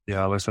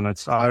 Yeah, listen,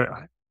 it's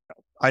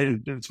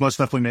most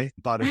definitely me,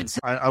 but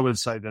I would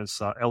say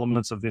there's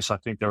elements of this. I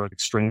think there are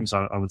extremes.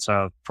 I would say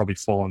I've probably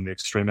fall on the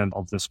extreme end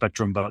of the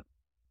spectrum, but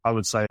I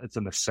would say it's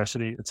a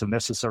necessity. It's a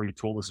necessary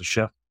tool as a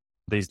chef.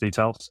 These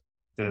details.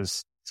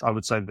 I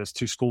would say there's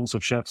 2 schools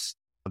of chefs.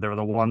 There are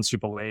the ones who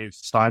believe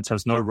science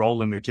has no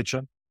role in the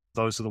kitchen.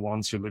 Those are the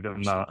ones who live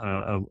in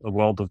a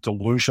world of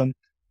delusion.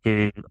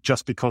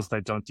 Just because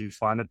they don't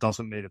define it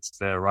doesn't mean it's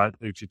there, right?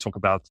 If you talk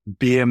about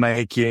beer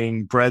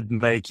making, bread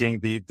making,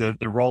 the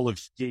role of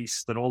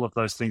yeast and all of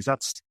those things,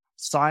 that's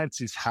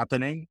science is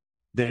happening.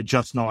 They're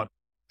just not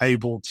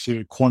able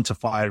to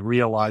quantify,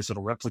 realize it,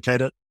 or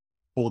replicate it.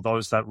 For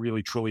those that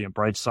really truly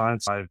embrace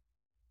science, I've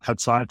had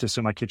scientists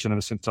in my kitchen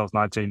ever since I was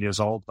 19 years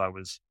old. I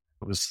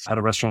had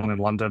a restaurant in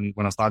London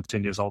when I was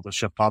 19 years old as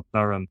chef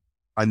partner, and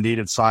I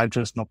needed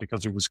scientists, not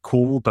because it was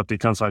cool, but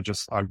because I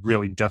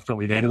really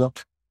definitely needed them.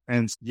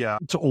 And yeah,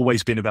 it's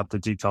always been about the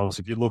details.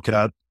 If you look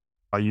at,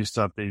 I used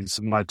to have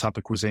my type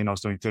of cuisine, I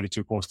was doing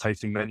 32-course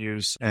tasting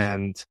menus.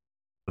 And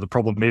the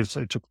problem is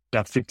it took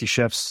about 50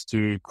 chefs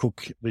to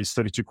cook these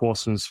 32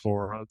 courses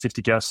for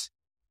 50 guests.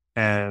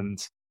 And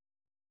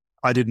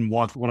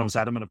what I was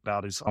adamant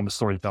about is I'm a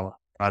storyteller.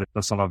 Right?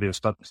 That's not obvious,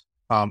 but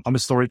I'm a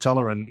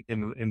storyteller, and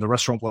in the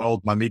restaurant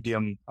world, my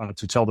medium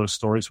to tell those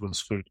stories was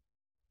food.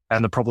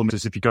 And the problem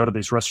is if you go to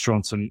these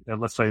restaurants, and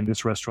let's say in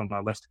this restaurant, I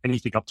left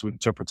anything up to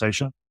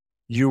interpretation,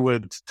 you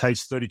would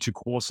taste 32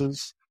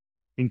 courses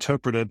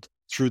interpreted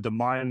through the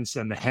minds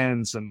and the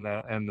hands and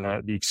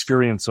the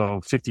experience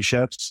of 50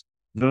 chefs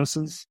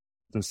versus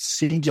the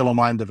singular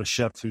mind of a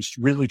chef who's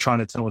really trying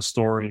to tell a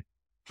story,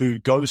 who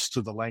goes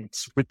to the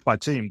lengths with my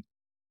team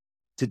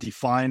to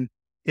define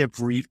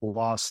every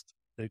last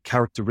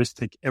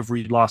characteristic,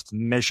 every last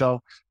measure.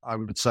 I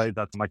would say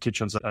that my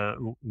kitchens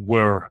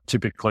were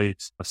typically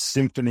a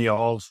symphony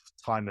of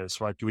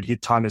timers, right? You would hear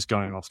timers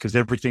going off because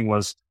everything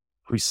was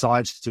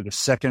precise to the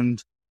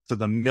second, to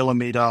the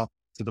millimeter,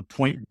 to the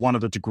 0.1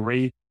 of a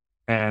degree.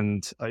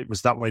 And it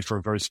was that way for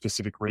a very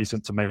specific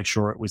reason, to make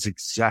sure it was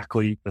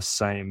exactly the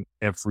same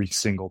every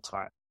single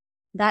time.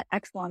 that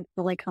excellence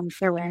really comes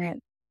through,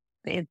 and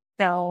it's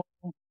so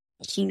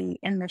key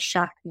in the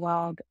chef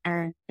world,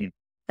 and it's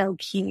so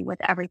key with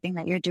everything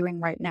that you're doing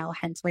right now.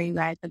 Hence where you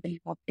guys have been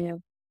able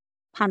to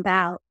pump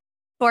out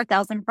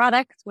 4,000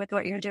 products with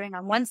what you're doing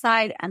on one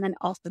side, and then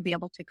also be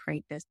able to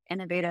create this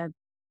innovative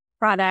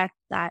product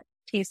that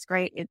tastes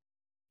great. It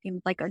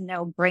seems like a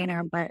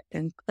no-brainer, but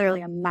there's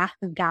clearly a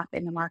massive gap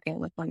in the market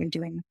with what you're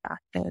doing with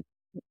fast food.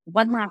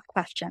 One last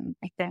question,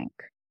 I think.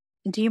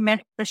 Do you miss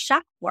the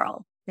chef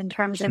world in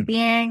terms of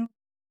being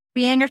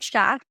a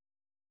chef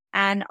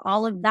and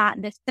all of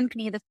that, the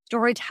symphony, the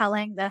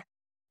storytelling, the,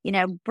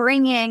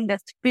 bringing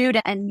this food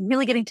and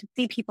really getting to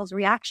see people's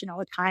reaction all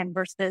the time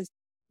versus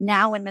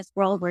now in this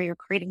world where you're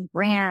creating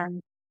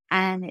brands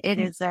and it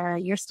is,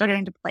 you're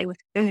starting to play with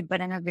food,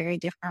 but in a very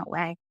different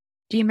way.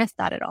 Do you miss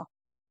that at all?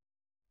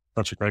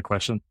 Such a great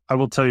question. I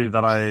will tell you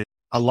that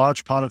a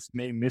large part of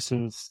me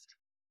misses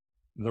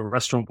the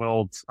restaurant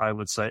world. I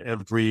would say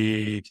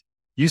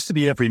used to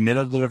be every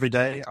minute of every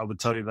day. I would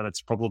tell you that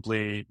it's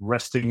probably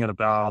resting at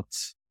about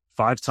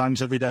 5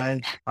 times every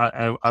day.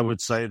 I would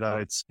say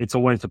that it's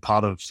always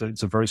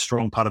it's a very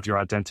strong part of your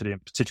identity,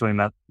 and particularly in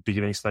that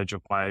beginning stage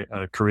of my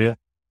career.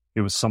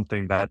 It was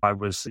something that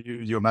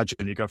you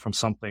imagine you go from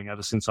something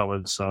ever since I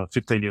was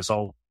 15 years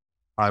old.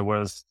 I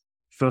was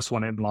first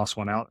one in, last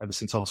one out ever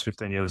since I was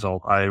 15 years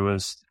old. I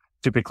was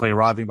typically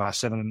arriving by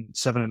 7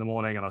 in the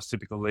morning, and I was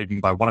typically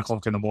leaving by 1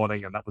 o'clock in the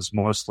morning. And that was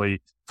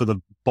mostly for the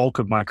bulk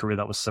of my career.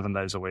 That was 7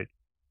 days a week.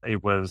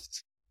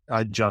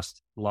 I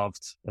just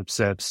loved,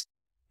 obsessed,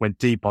 went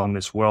deep on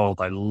this world.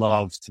 I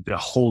loved the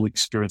whole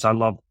experience.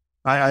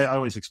 I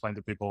always explain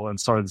to people, and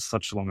sorry, it's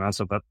such a long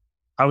answer, but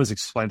I always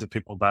explain to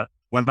people that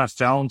when I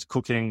found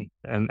cooking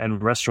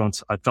and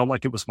restaurants, I felt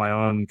like it was my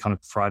own kind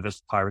of private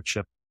pirate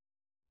ship.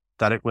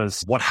 That it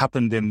was what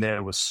happened in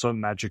there was so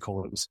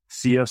magical. It was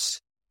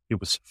fierce. It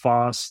was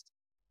fast.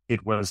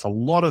 It was a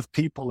lot of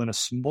people in a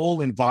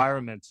small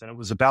environment. And it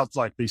was about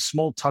like these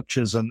small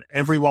touches, and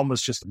everyone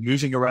was just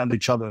moving around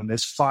each other, and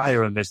there's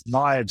fire and there's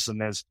knives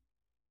and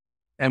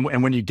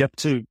and when you get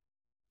to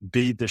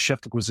be the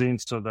chef de cuisine,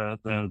 so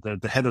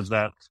the head of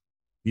that,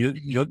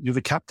 you're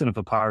the captain of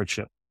a pirate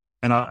ship.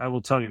 And I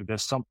will tell you,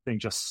 there's something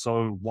just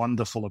so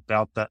wonderful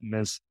about that. And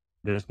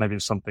there's maybe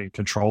something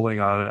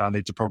controlling. I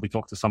need to probably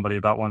talk to somebody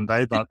about one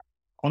day, but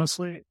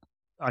honestly,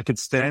 I could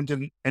stand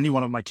in any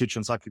one of my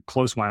kitchens. I could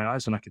close my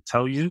eyes and I could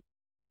tell you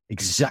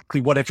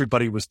exactly what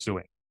everybody was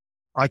doing.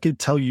 I could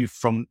tell you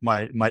from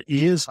my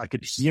ears, I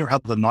could hear how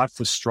the knife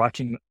was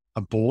striking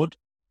a board.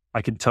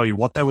 I could tell you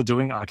what they were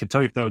doing. I could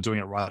tell you if they were doing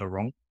it right or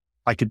wrong.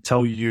 I could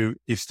tell you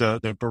if the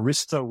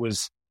barista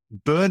was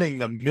burning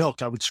the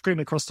milk. I would scream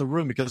across the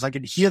room because I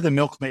could hear the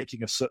milk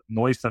making a certain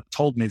noise that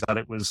told me that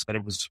it was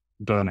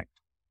burning.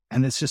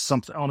 And there's just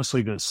something,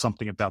 honestly, there's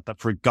something about that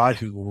for a guy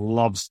who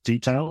loves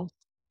detail.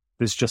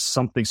 There's just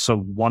something so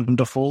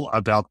wonderful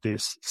about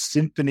this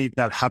symphony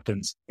that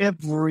happens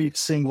every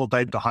single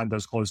day behind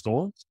those closed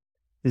doors.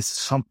 There's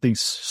something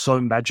so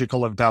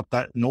magical about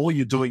that. And all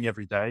you're doing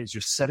every day is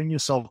you're setting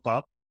yourself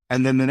up.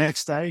 And then the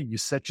next day you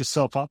set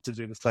yourself up to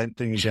do the same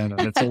thing again.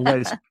 And it's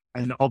always,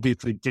 and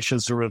obviously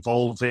dishes are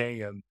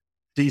evolving and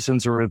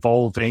seasons are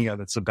evolving, and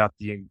it's about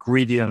the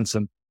ingredients,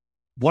 and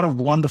what a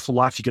wonderful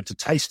life. You get to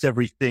taste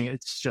everything.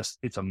 It's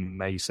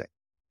amazing.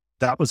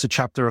 That was a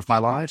chapter of my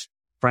life.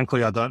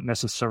 Frankly, I don't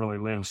necessarily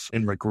live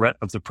in regret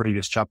of the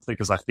previous chapter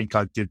because I think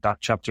I did that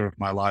chapter of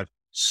my life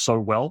so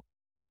well.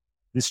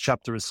 This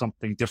chapter is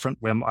something different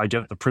when I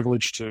get the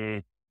privilege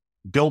to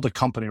build a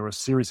company or a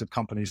series of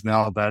companies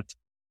now that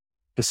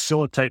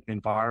facilitate an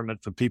environment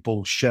for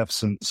people,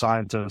 chefs and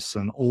scientists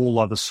and all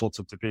other sorts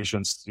of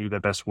divisions to do their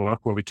best work,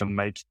 where we can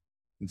make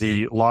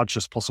the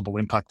largest possible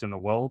impact in the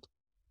world.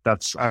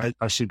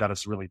 I see that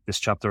as really this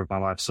chapter of my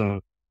life.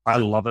 So I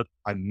love it.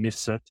 I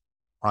miss it.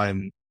 I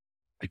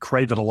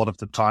crave it a lot of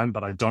the time,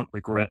 but I don't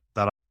regret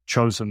that I've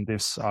chosen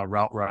this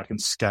route where I can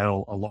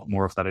scale a lot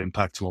more of that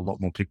impact to a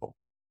lot more people.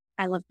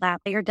 I love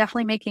that. You're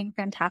definitely making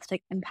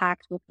fantastic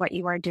impact with what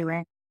you are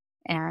doing.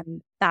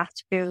 And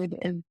fast food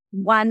is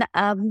one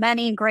of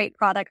many great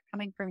products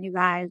coming from you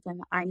guys.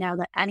 And I know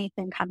that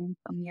anything coming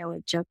from you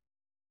is just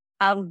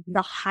of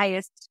the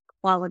highest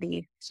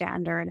quality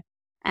standard.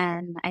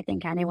 And I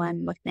think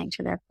anyone listening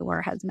to this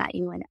or has met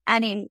you in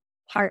any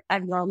part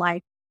of your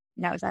life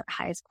knows that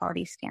highest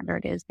quality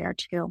standard is there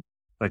too.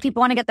 If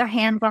people want to get their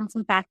hands on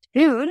some fast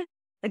food,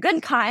 the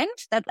good kind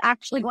that's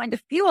actually going to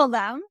fuel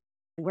them,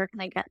 where can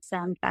they get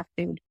some fast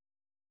food?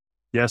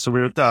 Yeah, so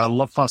we're at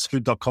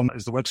lovefastfood.com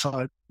is the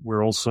website.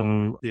 We're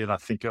also, I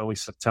think early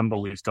September,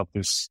 we've got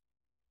this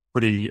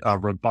pretty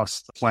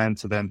robust plan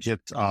to then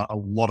hit a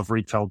lot of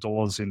retail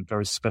doors in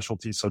various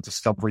specialties. So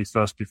discovery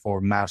first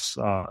before mass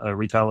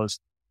retailers.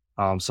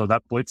 So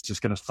that blitz is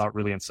going to start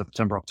really in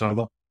September,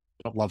 October.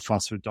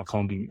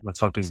 Lovefastfood.com, let's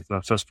hope, is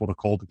the first port of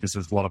call, because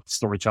there's a lot of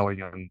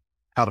storytelling and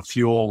how to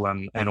fuel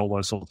and all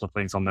those sorts of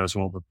things on there as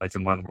well that they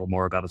can learn a little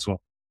more about as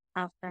well.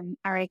 Awesome.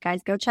 All right,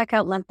 guys, go check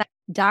out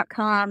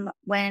lovefast.com.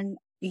 When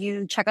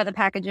you check out the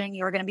packaging,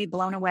 you're going to be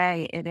blown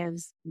away. It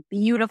is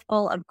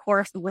beautiful. Of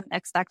course, wouldn't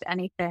expect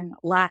anything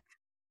less.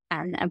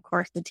 And of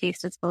course, the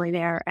taste is fully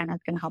there and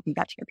it's going to help you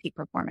get to your peak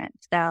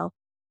performance. So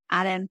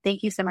Adam,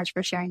 thank you so much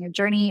for sharing your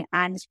journey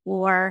and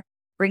for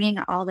bringing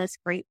all this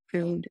great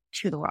food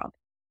to the world.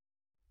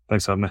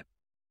 Thanks, Adam.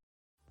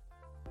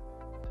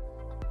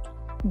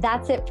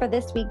 That's it for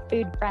this week,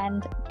 Food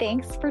Friend.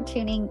 Thanks for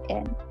tuning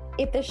in.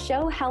 If the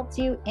show helped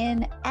you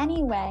in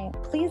any way,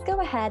 please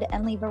go ahead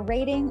and leave a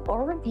rating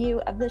or review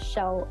of the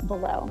show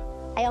below.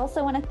 I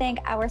also want to thank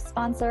our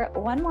sponsor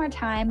one more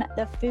time,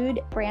 the Food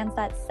Brands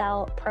That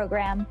Sell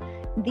program,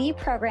 the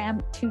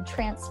program to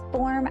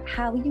transform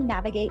how you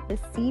navigate the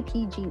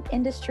CPG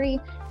industry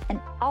and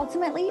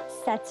ultimately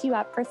sets you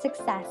up for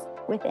success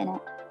within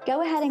it.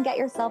 Go ahead and get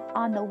yourself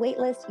on the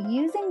waitlist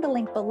using the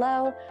link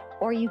below,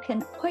 or you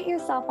can put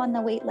yourself on the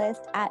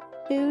waitlist at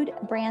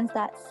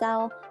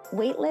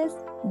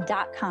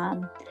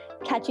foodbrandsthatsellwaitlist.com.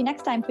 Catch you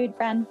next time, Food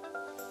Friend.